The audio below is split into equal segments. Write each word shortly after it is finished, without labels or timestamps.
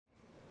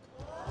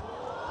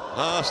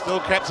Ah, still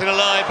kept it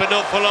alive, but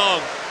not for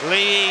long.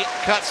 Lee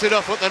cuts it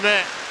off at the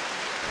net.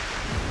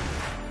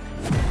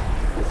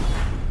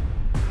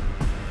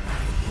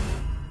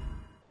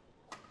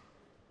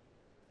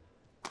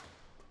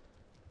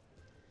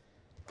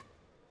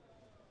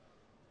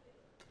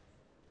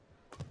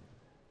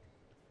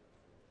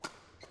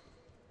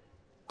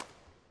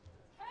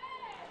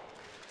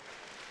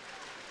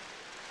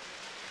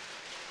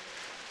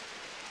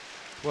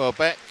 Well,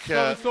 Baek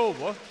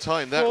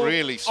timed that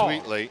really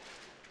sweetly.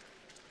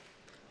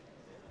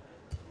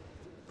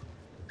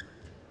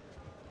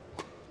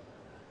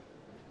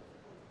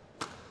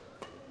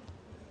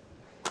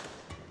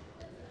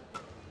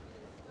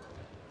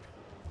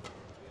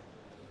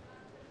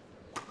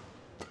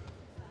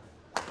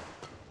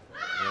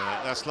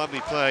 Yeah, that's lovely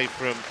play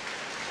from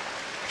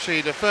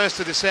Shida. First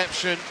a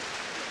deception,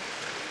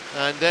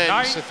 and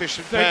then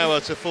sufficient power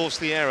to force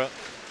the error.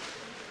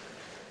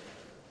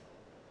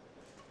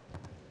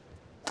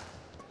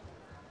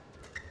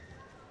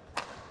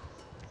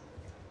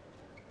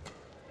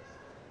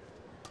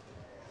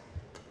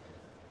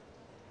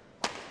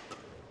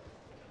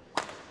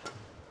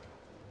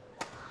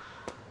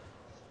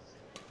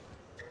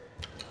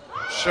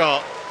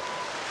 Shot.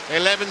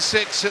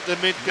 11-6 at the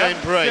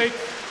mid-game break.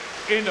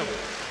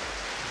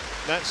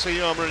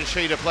 Matsuyama and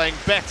Shida playing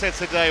better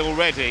today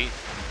already.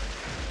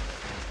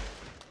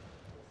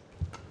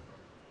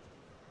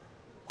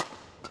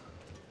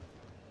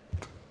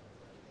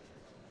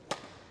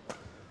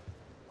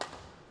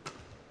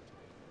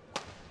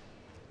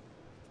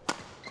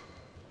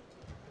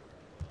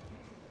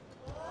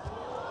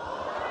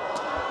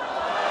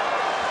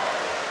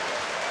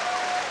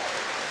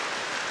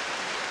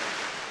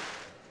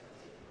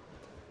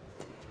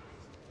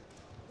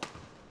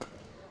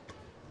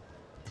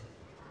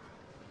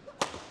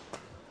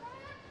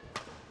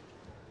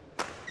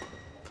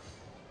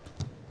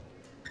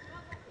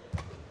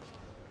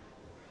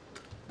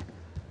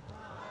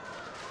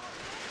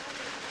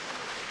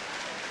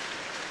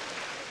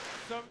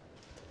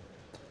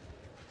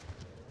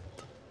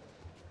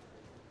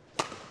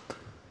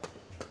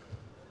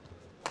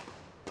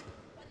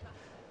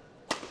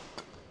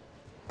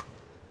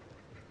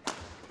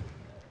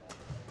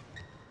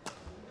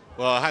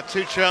 Well, I had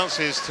two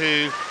chances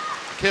to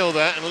kill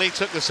that, and Lee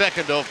took the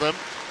second of them.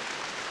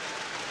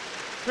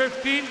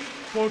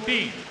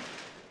 15-14.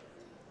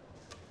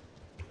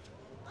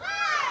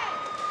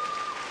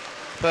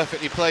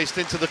 Perfectly placed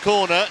into the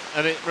corner,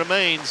 and it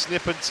remains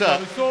nip and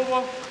tuck. It's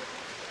over.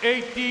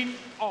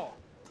 18-all.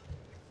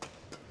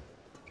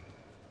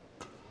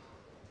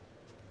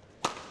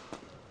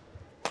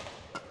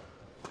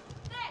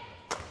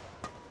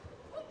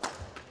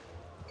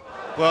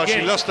 Well,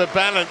 she lost her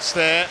balance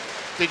there,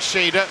 did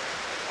Shida,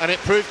 and it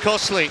proved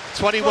costly.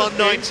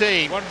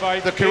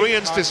 21-19. The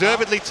Koreans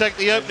deservedly take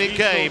the opening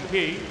game.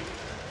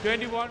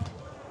 21.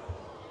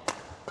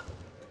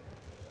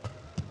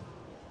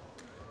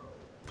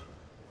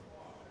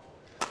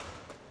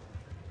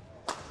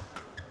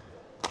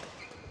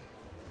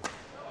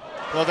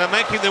 Well, they're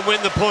making them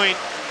win the point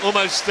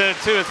almost 2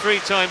 or 3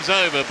 times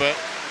over, but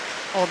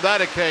on that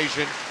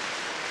occasion,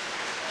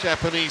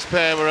 Japanese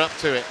pair were up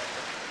to it.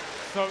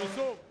 So it's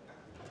over.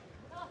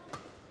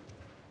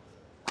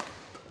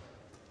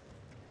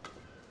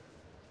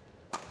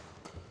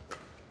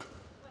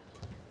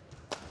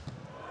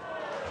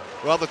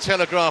 Rather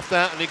telegraphed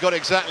that, and he got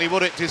exactly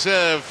what it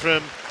deserved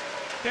from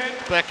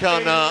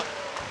Baek.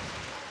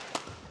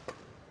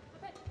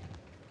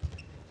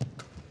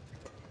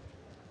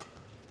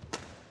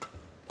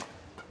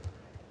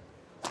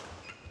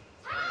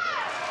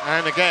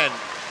 And again.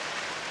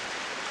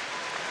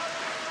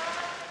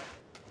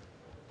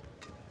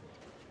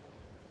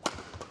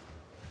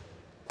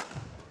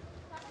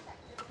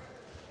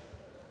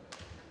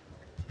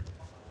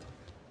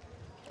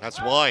 That's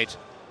wide.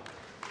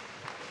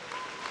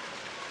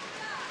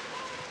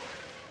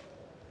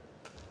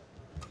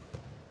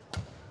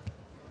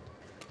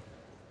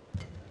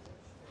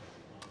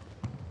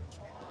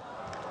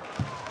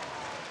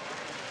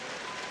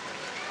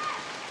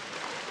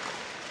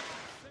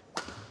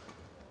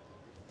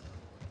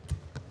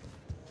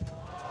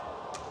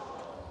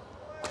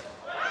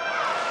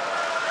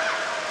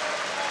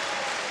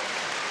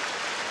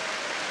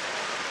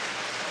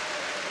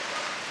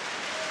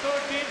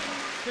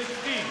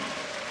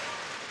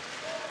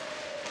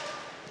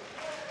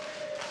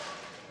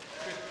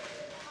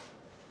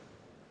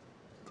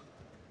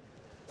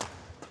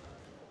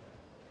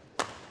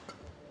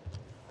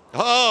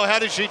 Oh, how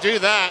did she do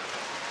that?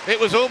 It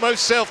was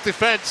almost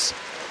self-defense,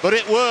 but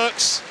it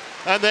works,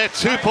 and they're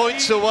 2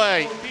 points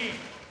away.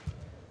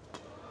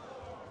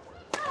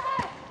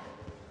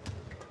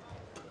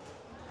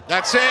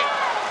 That's it.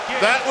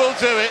 That will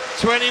do it.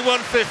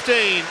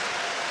 21-15,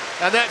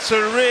 and that's a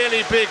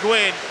really big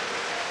win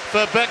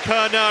for Baek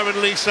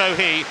and Lee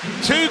So-hee.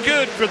 Too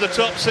good for the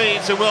top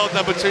seeds and world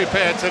 #2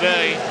 pair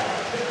today.